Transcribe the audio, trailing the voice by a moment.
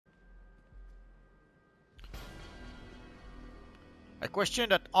question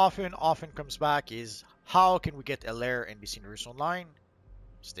that often comes back is how can we get a lair in this universe online?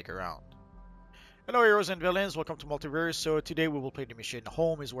 Stick around. Hello heroes and villains, welcome to Multiverse. So today we will play the mission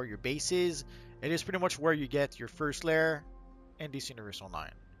Home is where your base is. It is pretty much where you get your first lair in this universe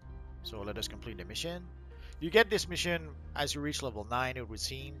online. So let us complete the mission. You get this mission as you reach level 9, it would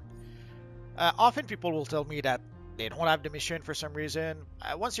seem. Often people will tell me that they don't have the mission for some reason.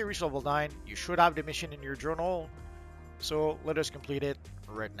 Once you reach level 9, you should have the mission in your journal. So let us complete it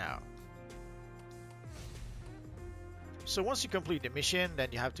right now. So once you complete the mission, then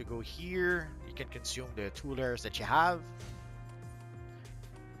you have to go here. You can consume the 2 lairs that you have.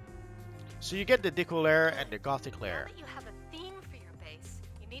 So you get the Deco lair and the Gothic lair. Now that you have a theme for your base,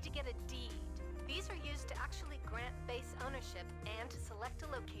 you need to get a deed. These are used to actually grant base ownership and to select a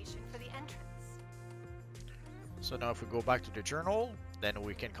location for the entrance. So now if we go back to the journal, then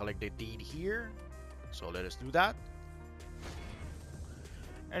we can collect the deed here. So let us do that.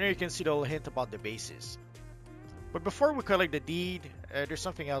 And here you can see the little hint about the bases. But before we collect the deed, there's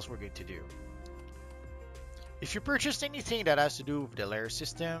something else we're going to do. If you purchased anything that has to do with the lair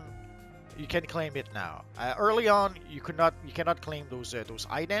system, you can claim it now. Early on, you cannot claim those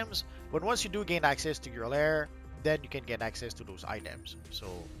items, but once you do gain access to your lair, then you can get access to those items. So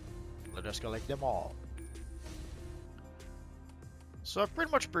let us collect them all. So I've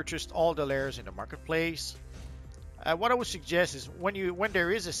pretty much purchased all the lairs in the marketplace. What I would suggest is when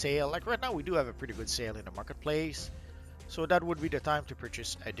there is a sale, like right now we do have a pretty good sale in the marketplace, so that would be the time to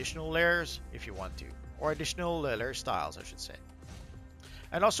purchase additional lairs if you want to, or additional lair styles I should say.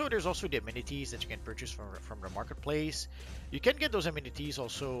 And also there's also the amenities that you can purchase from the marketplace. You can get those amenities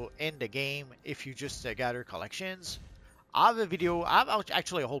also in the game if you just gather collections. I have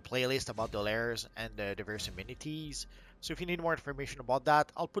actually a whole playlist about the lairs and the various amenities. So if you need more information about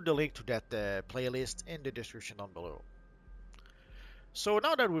that, I'll put the link to that playlist in the description down below. So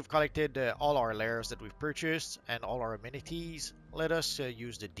now that we've collected all our lairs that we've purchased and all our amenities, let us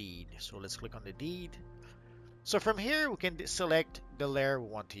use the deed. So let's click on the deed. So from here we can select the lair we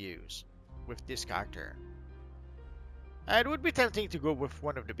want to use with this character. It would be tempting to go with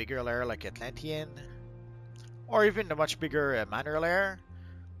one of the bigger lair like Atlantean, or even the much bigger Manor lair.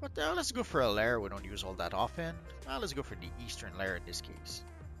 But let's go for a lair we don't use all that often. Let's go for the Eastern lair in this case.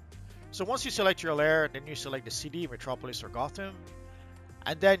 So once you select your lair, then you select the city, metropolis, or Gotham.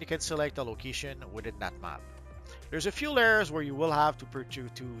 And then you can select a location within that map. There's a few lairs where you will have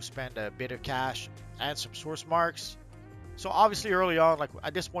to spend a bit of cash and some source marks. So obviously early on, like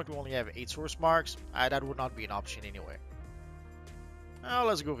at this point we only have 8 source marks. That would not be an option anyway. Now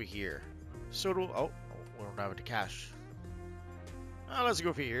let's go over here. So we don't have the cash. Let's go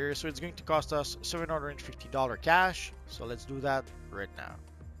over here. So it's going to cost us $750 cash. So let's do that right now.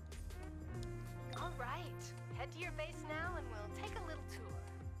 Alright, head to your base now and we'll take a little tour.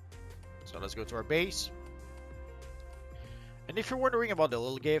 So let's go to our base. And if you're wondering about the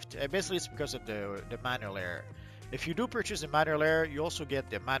little gift, basically it's because of the Manor lair. If you do purchase the Manor lair, you also get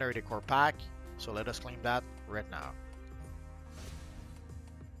the Manor Decor pack. So let us claim that right now.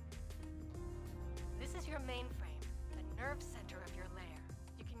 This is your mainframe, the nerve center of your lair.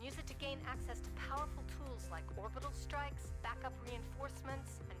 You can use it to gain access to powerful tools like orbital strikes, backup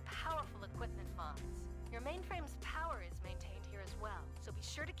reinforcements, and powerful equipment mods. Your mainframe's power is maintained here as well, so be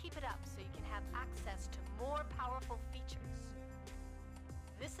sure to keep it up so you can have access to more powerful features.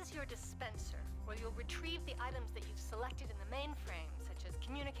 This is your dispenser, where you'll retrieve the items that you've selected in the mainframe, such as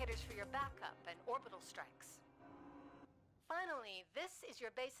communicators for your backup and orbital strikes. Finally, this is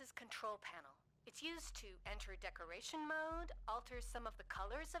your base's control panel. It's used to enter decoration mode, alter some of the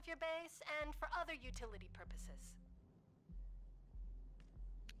colors of your base, and for other utility purposes.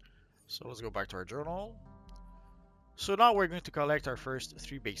 So let's go back to our journal. So now we're going to collect our first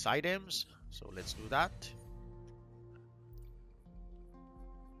 3 base items. So let's do that.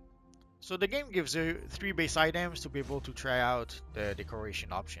 So the game gives you 3 base items to be able to try out the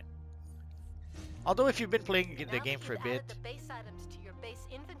decoration option. Although if you've been playing the game for a bit, the base items to your base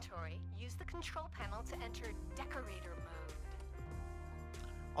inventory, use the control panel to enter decorator mode.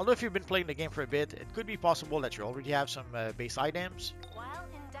 Although if you've been playing the game for a bit, it could be possible that you already have some base items. While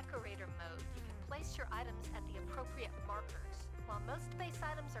in decorator mode, you can place your items at the appropriate markers. While most base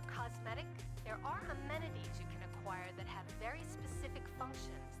items are cosmetic, there are amenities you can acquire that have very specific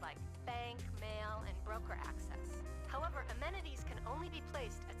functions like bank, mail, and broker access. However, amenities can only be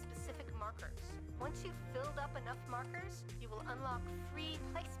placed at specific markers. Once you've filled up enough markers, you will unlock free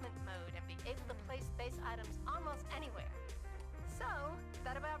placement mode and be able to place base items almost anywhere. So,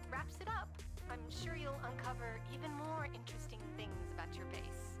 that about wraps it up. I'm sure you'll uncover even more interesting things about your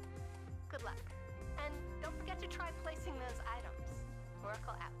base. Good luck. And don't forget to try placing those items.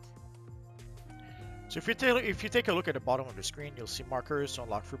 Oracle out. So if you take a look at the bottom of the screen, you'll see markers to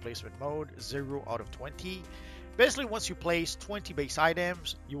unlock free placement mode, 0 out of 20. Basically, once you place 20 base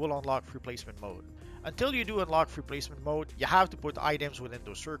items, you will unlock free placement mode. Until you do unlock free placement mode, you have to put items within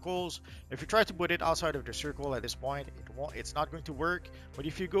those circles. If you try to put it outside of the circle at this point, it's not going to work. But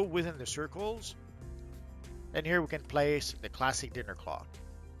if you go within the circles, then here we can place the classic dinner clock.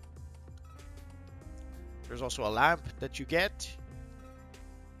 There's also a lamp that you get.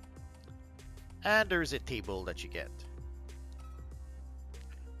 And there's a table that you get.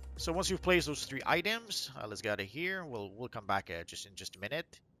 So once you've placed those 3 items, let's get it here. We'll come back in just a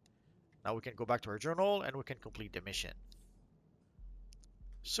minute. Now we can go back to our journal and we can complete the mission.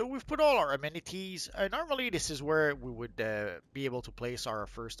 So we've put all our amenities. Normally this is where we would be able to place our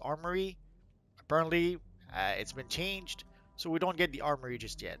first armory. Apparently it's been changed, so we don't get the armory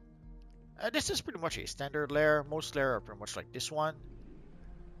just yet. This is pretty much a standard lair. Most lair are pretty much like this one.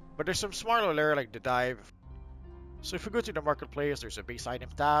 But there's some smaller lair like the dive. So if you go to the marketplace, there's a base item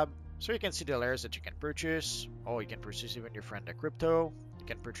tab. So you can see the lairs that you can purchase. Oh, you can purchase even your friend the crypto. You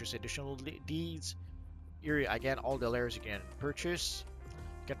can purchase additional deeds. Here again, all the lairs you can purchase.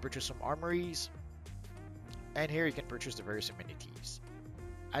 You can purchase some armories. And here you can purchase the various amenities.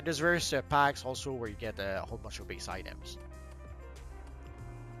 And there's various packs also where you get a whole bunch of base items.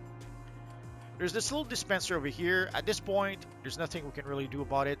 There's this little dispenser over here. At this point, there's nothing we can really do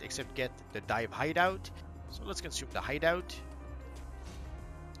about it except get the dive hideout. So let's consume the hideout.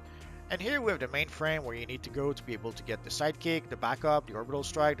 And here we have the mainframe where you need to go to be able to get the sidekick, the backup, the orbital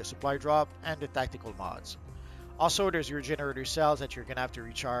strike, the supply drop, and the tactical mods. Also, there's your generator cells that you're going to have to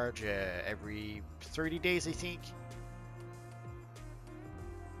recharge every 30 days, I think.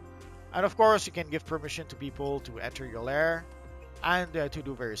 And of course, you can give permission to people to enter your lair and to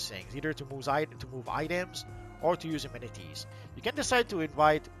do various things, either to move items or to use amenities. You can decide to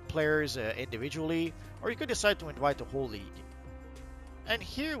invite players individually, or you could decide to invite the whole league. And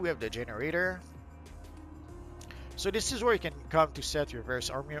here we have the generator. So this is where you can come to set your various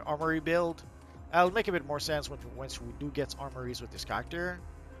armory build. It'll make a bit more sense once we do get armories with this character.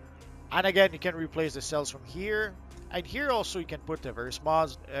 And again, you can replace the cells from here. And here also you can put the various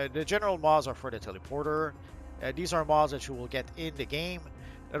mods. The general mods are for the teleporter. These are mods that you will get in the game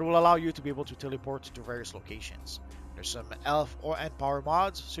that will allow you to be able to teleport to various locations. There's some elf and power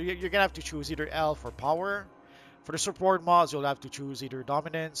mods, so you're gonna have to choose either elf or power. For the support mods, you'll have to choose either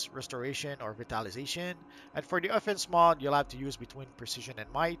dominance, restoration, or vitalization. And for the offense mod, you'll have to use between precision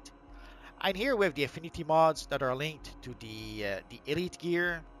and might. And here we have the affinity mods that are linked to the elite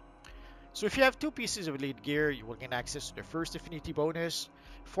gear. So if you have 2 pieces of elite gear, you will gain access to the first affinity bonus,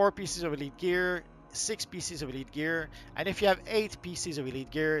 4 pieces of elite gear, 6 pieces of elite gear, and if you have 8 pieces of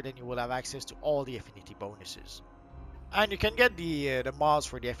elite gear, then you will have access to all the affinity bonuses. And you can get the mods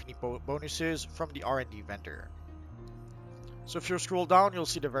for the affinity bonuses from the R&D vendor. So if you scroll down, you'll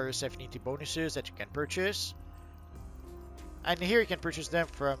see the various affinity bonuses that you can purchase. And here you can purchase them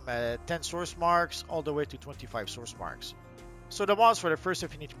from 10 source marks all the way to 25 source marks. So the mods for the first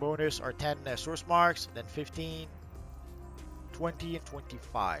affinity bonus are 10 source marks, then 15, 20, and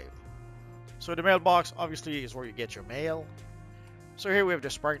 25. So the mailbox obviously is where you get your mail. So here we have the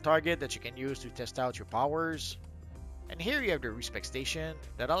spark target that you can use to test out your powers. And here you have the respec station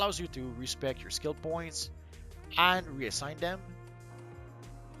that allows you to respec your skill points and reassign them.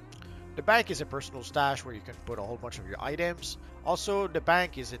 The bank is a personal stash where you can put a whole bunch of your items. Also, the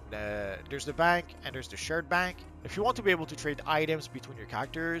bank is there's the bank and there's the shared bank. If you want to be able to trade items between your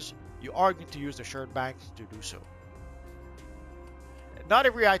characters, you are going to use the shared bank to do so. Not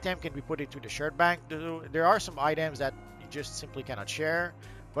every item can be put into the shared bank. There are some items that you just simply cannot share.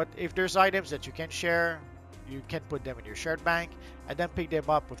 But if there's items that you can share, you can put them in your shared bank and then pick them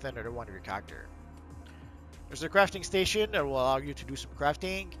up with another one of your character. There's a crafting station that will allow you to do some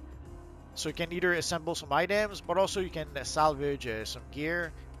crafting. So you can either assemble some items, but also you can salvage some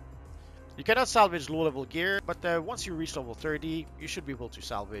gear. You cannot salvage low-level gear, but once you reach level 30, you should be able to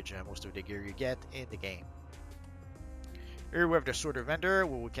salvage most of the gear you get in the game. Here we have the sorter vendor,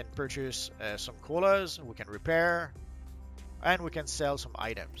 where we can purchase some colas, we can repair, and we can sell some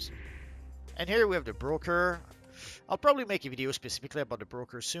items. And here we have the broker. I'll probably make a video specifically about the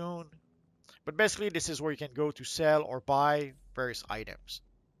broker soon. But basically, this is where you can go to sell or buy various items.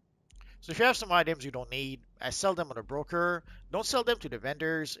 So if you have some items you don't need, sell them on the broker. Don't sell them to the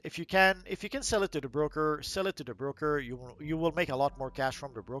vendors. If you can sell it to the broker, sell it to the broker. You will make a lot more cash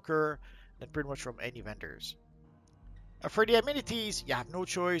from the broker than pretty much from any vendors. For the amenities, you have no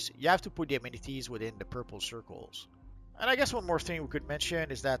choice. You have to put the amenities within the purple circles. And I guess one more thing we could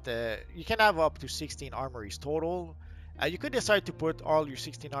mention is that you can have up to 16 armories total. You could decide to put all your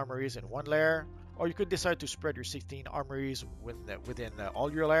 16 armories in one lair, or you could decide to spread your 16 armories within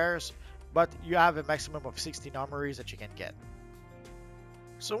all your lairs, but you have a maximum of 16 armories that you can get.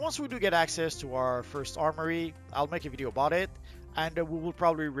 So once we do get access to our first armory, I'll make a video about it, and we will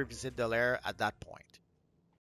probably revisit the lair at that point.